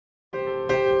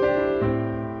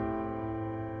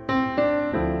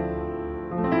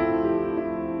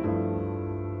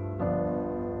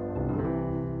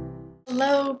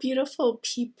beautiful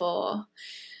people.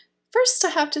 First, I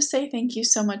have to say thank you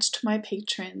so much to my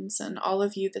patrons and all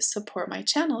of you that support my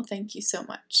channel. Thank you so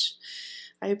much.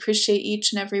 I appreciate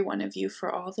each and every one of you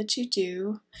for all that you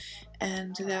do,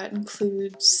 and that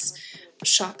includes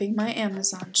shopping my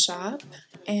Amazon shop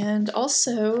and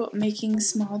also making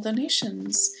small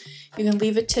donations. You can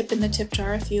leave a tip in the tip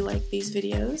jar if you like these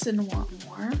videos and want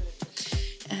more,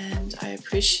 and I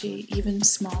appreciate even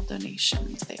small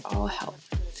donations. They all help.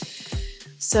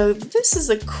 So this is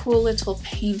a cool little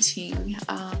painting.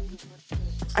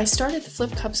 I started the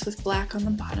flip cups with black on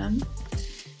the bottom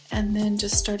and then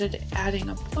just started adding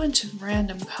a bunch of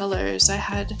random colors. I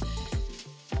had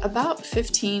about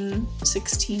 15,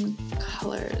 16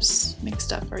 colors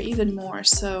mixed up, or even more,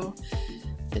 so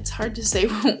it's hard to say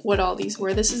what all these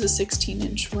were. This is a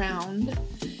 16-inch round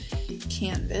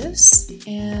canvas,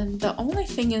 and the only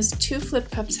thing is 2 flip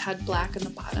cups had black on the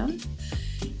bottom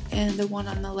and the one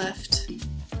on the left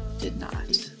did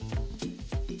not.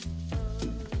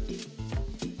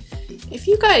 If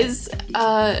you guys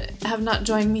have not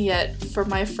joined me yet for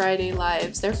my Friday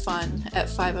lives, they're fun at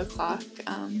 5 o'clock.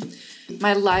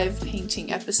 My live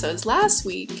painting episodes. Last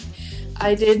week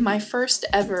I did my first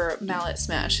ever mallet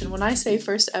smash, and when I say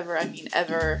first ever, I mean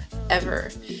ever.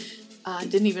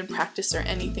 Didn't even practice or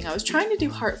anything. I was trying to do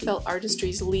Heartfelt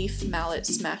Artistry's leaf mallet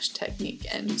smash technique,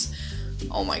 and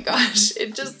oh my gosh,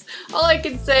 it just, all I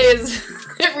can say is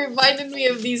it reminded me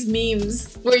of these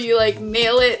memes where you like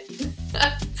nail it.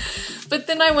 But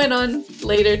then I went on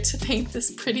later to paint this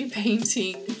pretty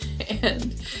painting,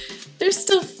 and they're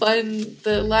still fun.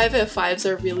 The live F5s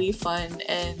are really fun,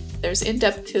 and there's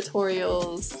in-depth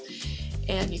tutorials,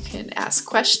 and you can ask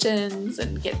questions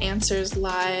and get answers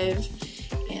live,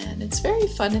 and it's very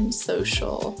fun and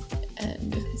social.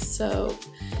 And so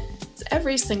it's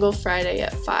every single Friday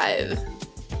at 5.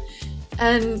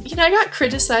 And you know, I got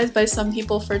criticized by some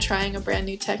people for trying a brand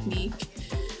new technique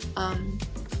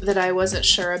that I wasn't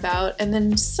sure about, and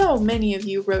then so many of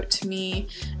you wrote to me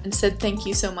and said thank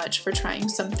you so much for trying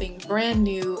something brand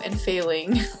new and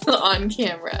failing on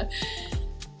camera.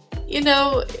 You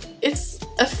know, it's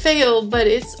a fail, but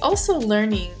it's also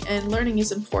learning, and learning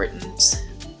is important.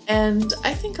 And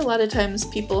I think a lot of times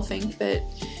people think that,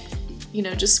 you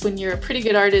know, just when you're a pretty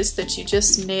good artist that you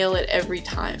just nail it every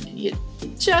time, and you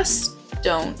just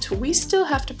don't. We still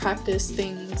have to practice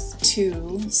things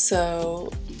too,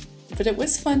 so, but it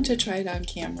was fun to try it on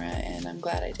camera, and I'm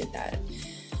glad I did that.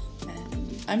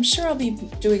 And I'm sure I'll be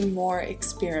doing more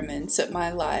experiments at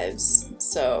my lives,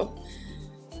 so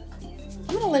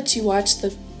I'm gonna let you watch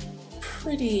the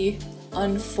pretty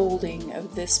unfolding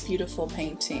of this beautiful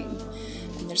painting.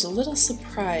 And there's a little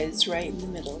surprise right in the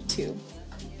middle too.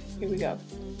 Here we go.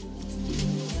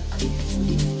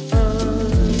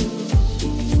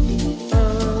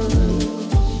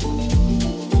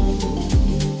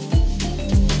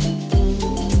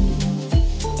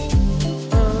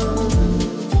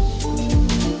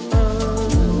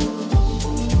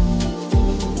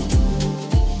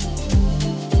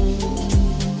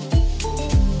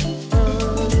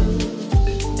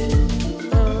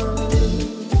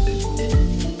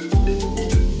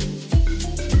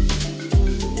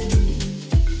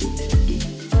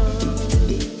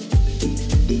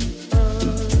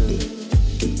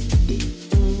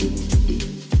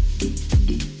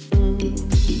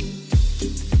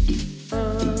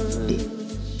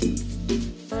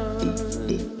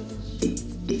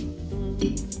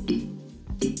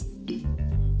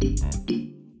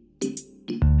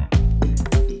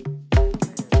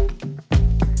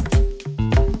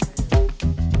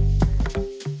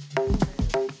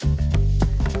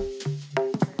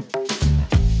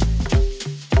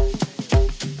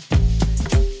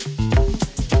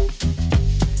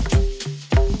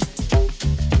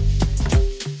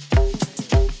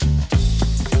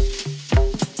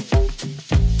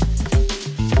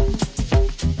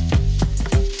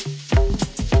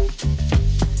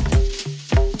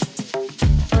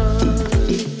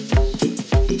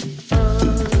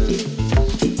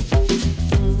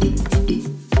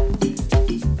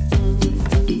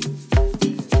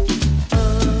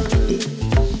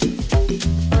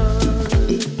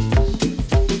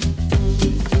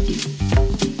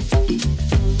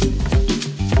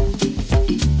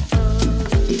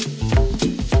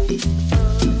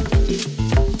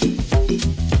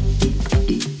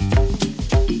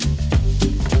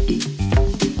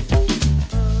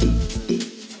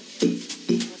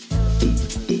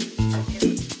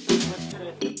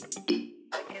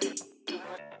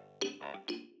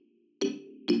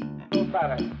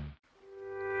 para.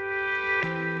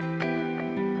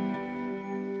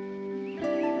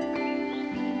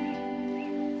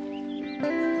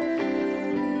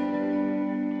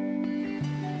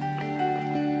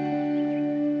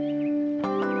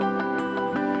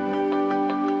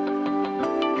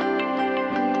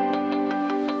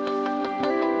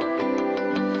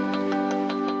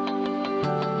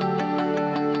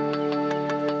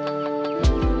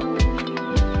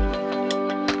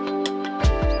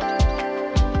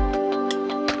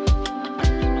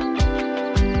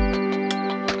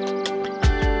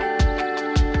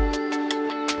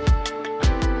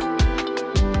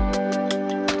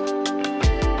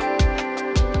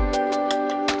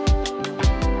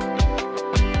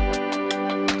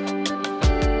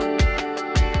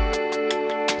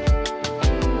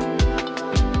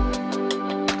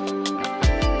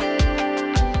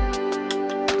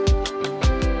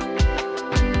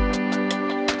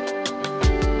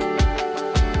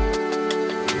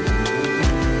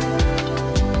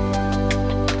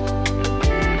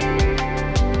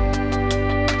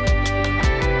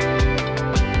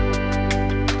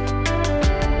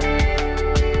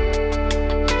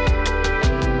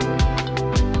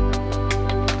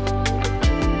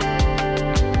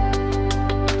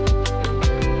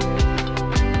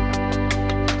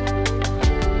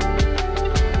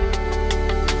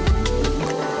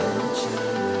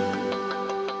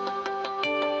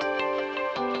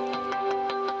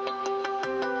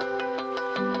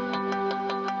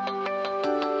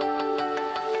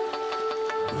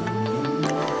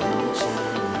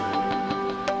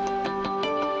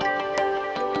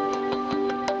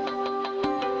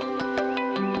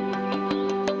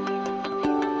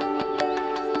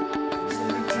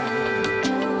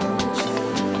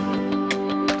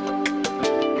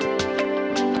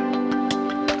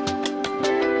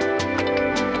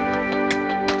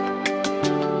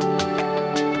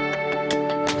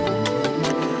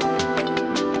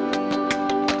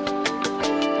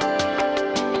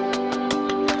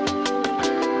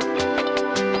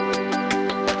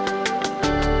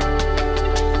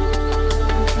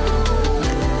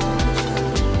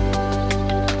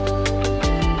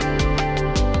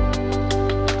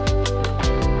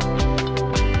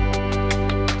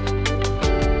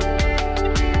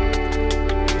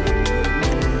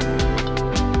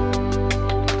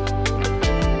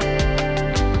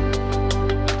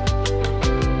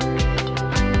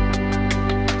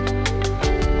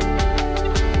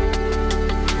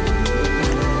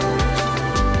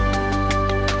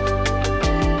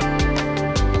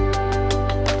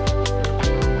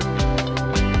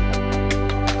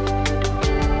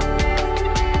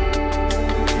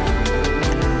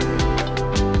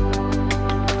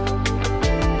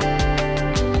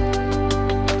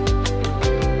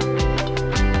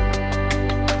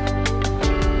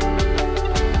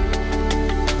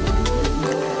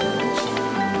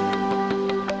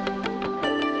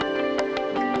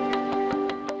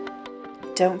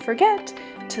 don't forget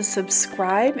to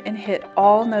subscribe and hit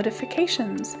all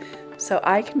notifications so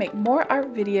I can make more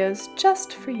art videos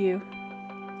just for you.